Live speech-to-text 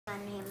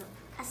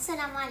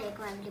Assalamu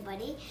alaikum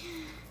everybody.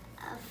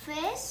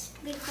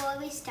 First, before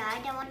we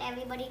start, I want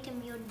everybody to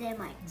mute their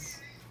mics.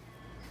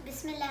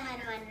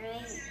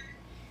 Bismillahirrahmanirrahim.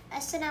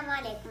 Assalamu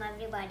alaikum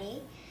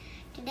everybody.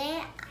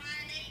 Today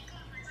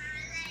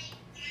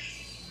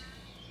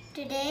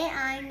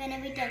I'm going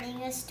to be telling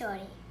you a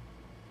story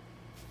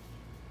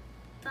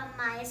from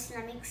my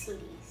Islamic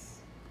series.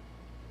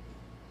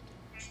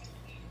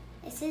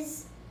 This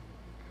is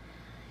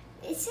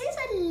a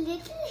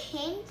little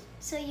hint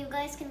so you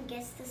guys can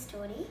guess the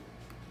story.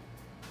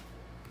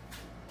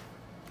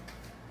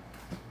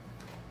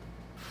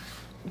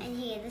 And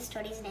here the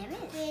story's name is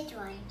Page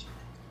 1.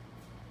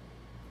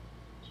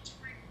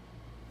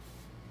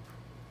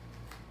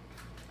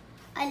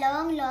 A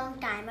long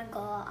time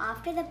ago,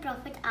 after the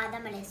Prophet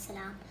Adam a.s.,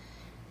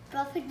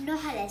 Prophet Nuh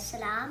A.S.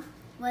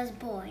 was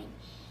born.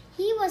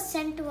 He was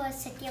sent to a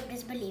city of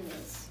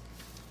disbelievers.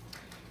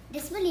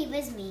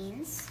 Disbelievers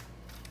means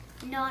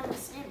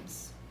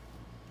non-Muslims.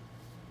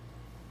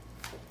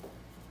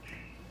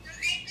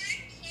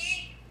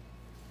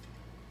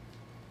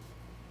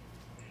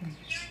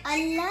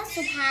 Allah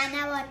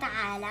subhanahu wa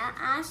ta'ala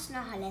asked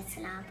Nuh A.S.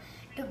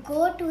 to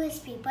go to his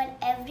people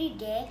every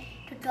day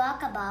to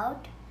talk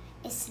about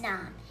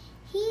Islam.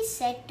 He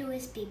said to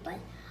his people,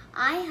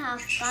 I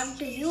have come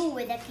to you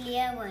with a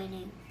clear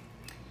warning.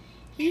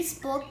 He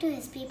spoke to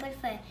his people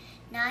for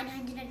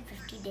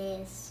 950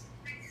 days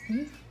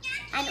and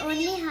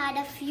only had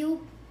a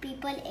few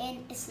people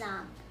in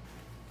Islam.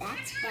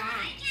 That's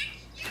bad.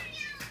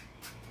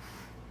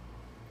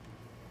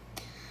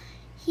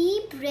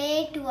 He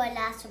prayed to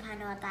Allah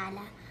subhanahu wa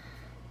ta'ala.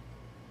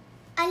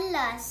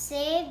 Allah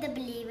saved the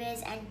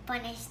believers and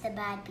punished the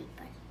bad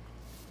people.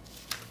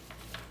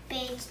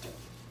 Page 2.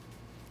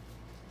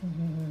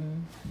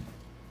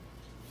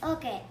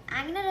 Okay,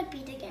 I'm going to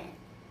repeat again.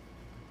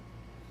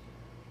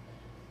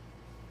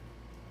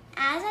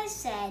 As I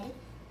said,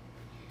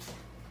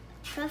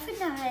 Prophet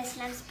Nuh A.S.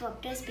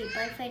 spoke to his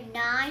people for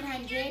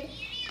 950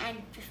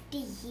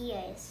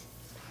 years.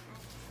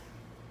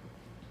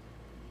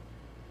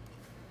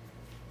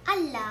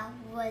 Allah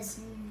was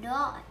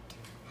not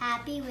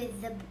happy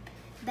with the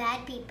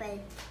bad people,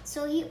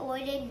 so he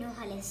ordered Nuh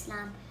A.S.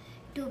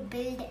 to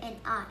build an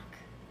ark.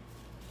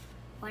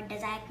 What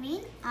does ark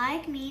mean?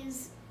 Ark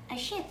means a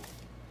ship.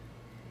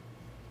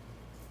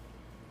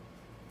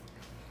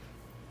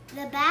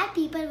 The bad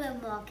people were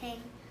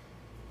mocking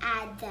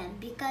at them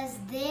because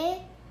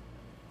the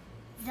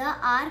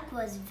ark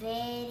was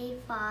very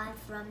far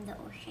from the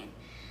ocean.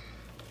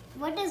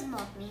 What does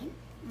mock mean?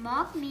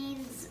 Mock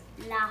means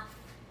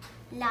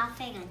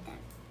laughing at them.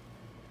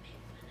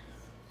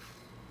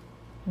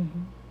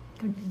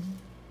 Continue.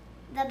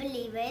 The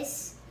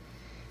believers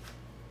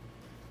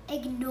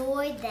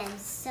ignored them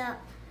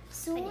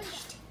soon,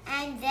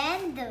 and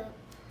then the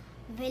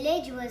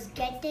village was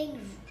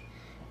getting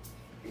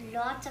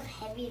lots of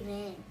heavy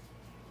rain.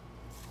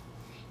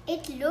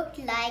 It looked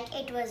like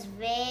it was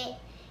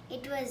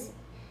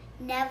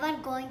never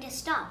going to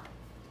stop.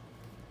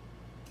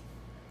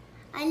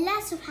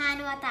 Allah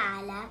subhanahu wa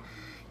ta'ala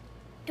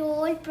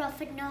told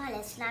Prophet Nuh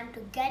A.S.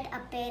 to get a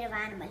pair of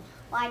animals.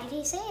 Why did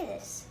he say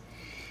this?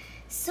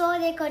 So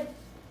they could,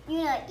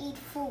 eat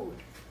food.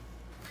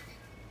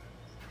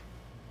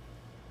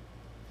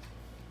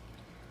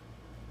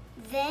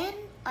 Then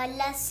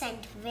Allah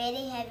sent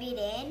very heavy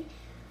rain,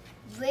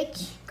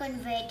 which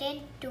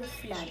converted to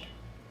flood.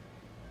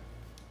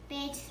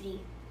 Page 3.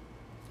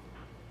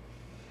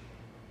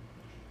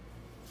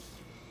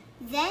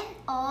 Then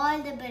all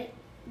the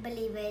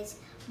believers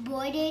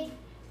boarded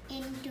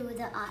into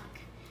the ark.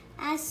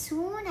 As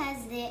soon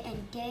as they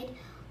entered,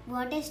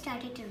 water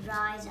started to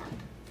rise up.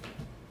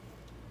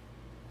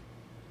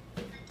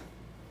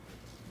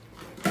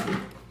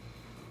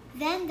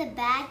 Then the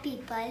bad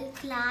people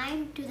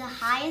climbed to the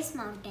highest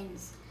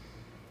mountains,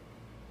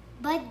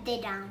 but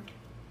they drowned.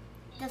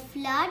 The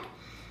flood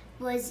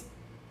was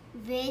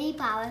very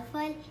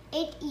powerful.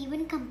 It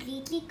even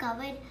completely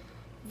covered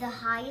the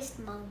highest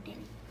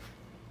mountain.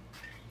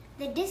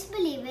 The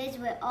disbelievers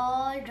were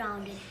all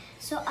drowned.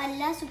 So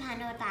Allah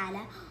subhanahu wa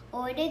ta'ala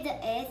ordered the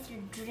earth to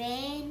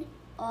drain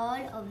all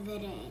of the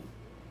rain.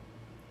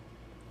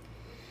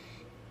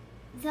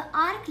 The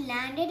ark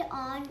landed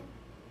on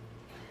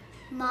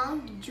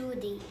Mount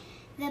Judy.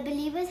 The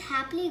believers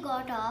happily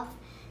got off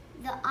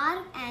the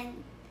ark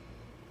and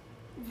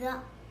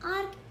the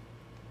ark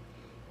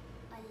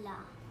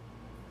Allah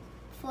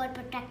for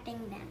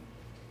protecting them.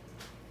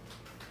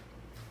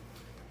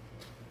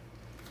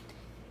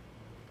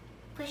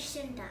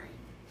 Question time.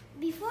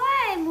 Before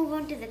I move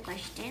on to the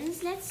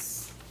questions,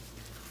 let's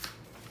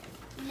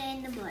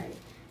learn the moral.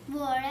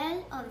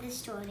 Moral of the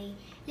story.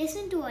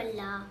 Listen to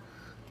Allah,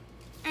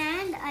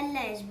 and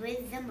Allah is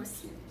with the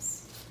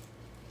Muslims.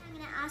 I'm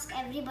going to ask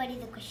everybody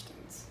the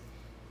questions.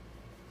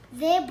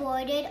 They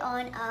boarded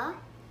on a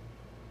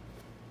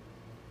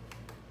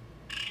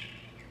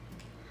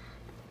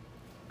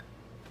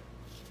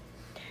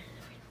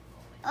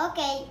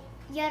Okay,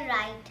 you're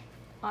right.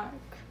 Ark.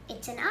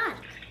 It's an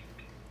ark.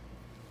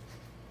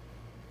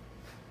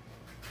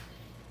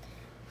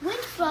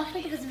 Which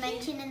prophet was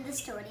mentioned in the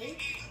story?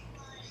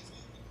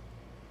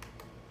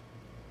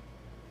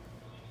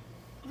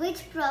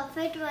 Which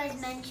prophet was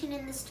mentioned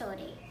in the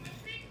story?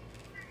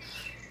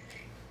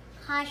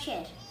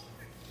 Hashir.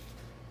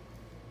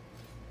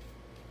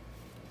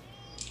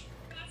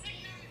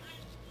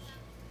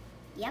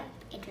 Yep,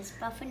 it was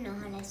Prophet Nuh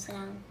A.S.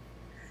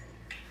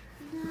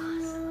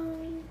 Now,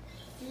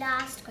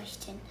 last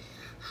question.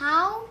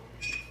 How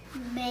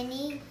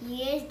many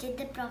years did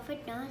the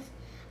Prophet Nuh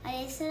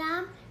A.S.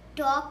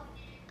 talk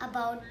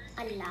about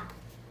Allah?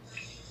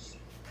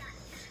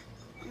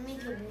 Let me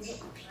give you the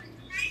option.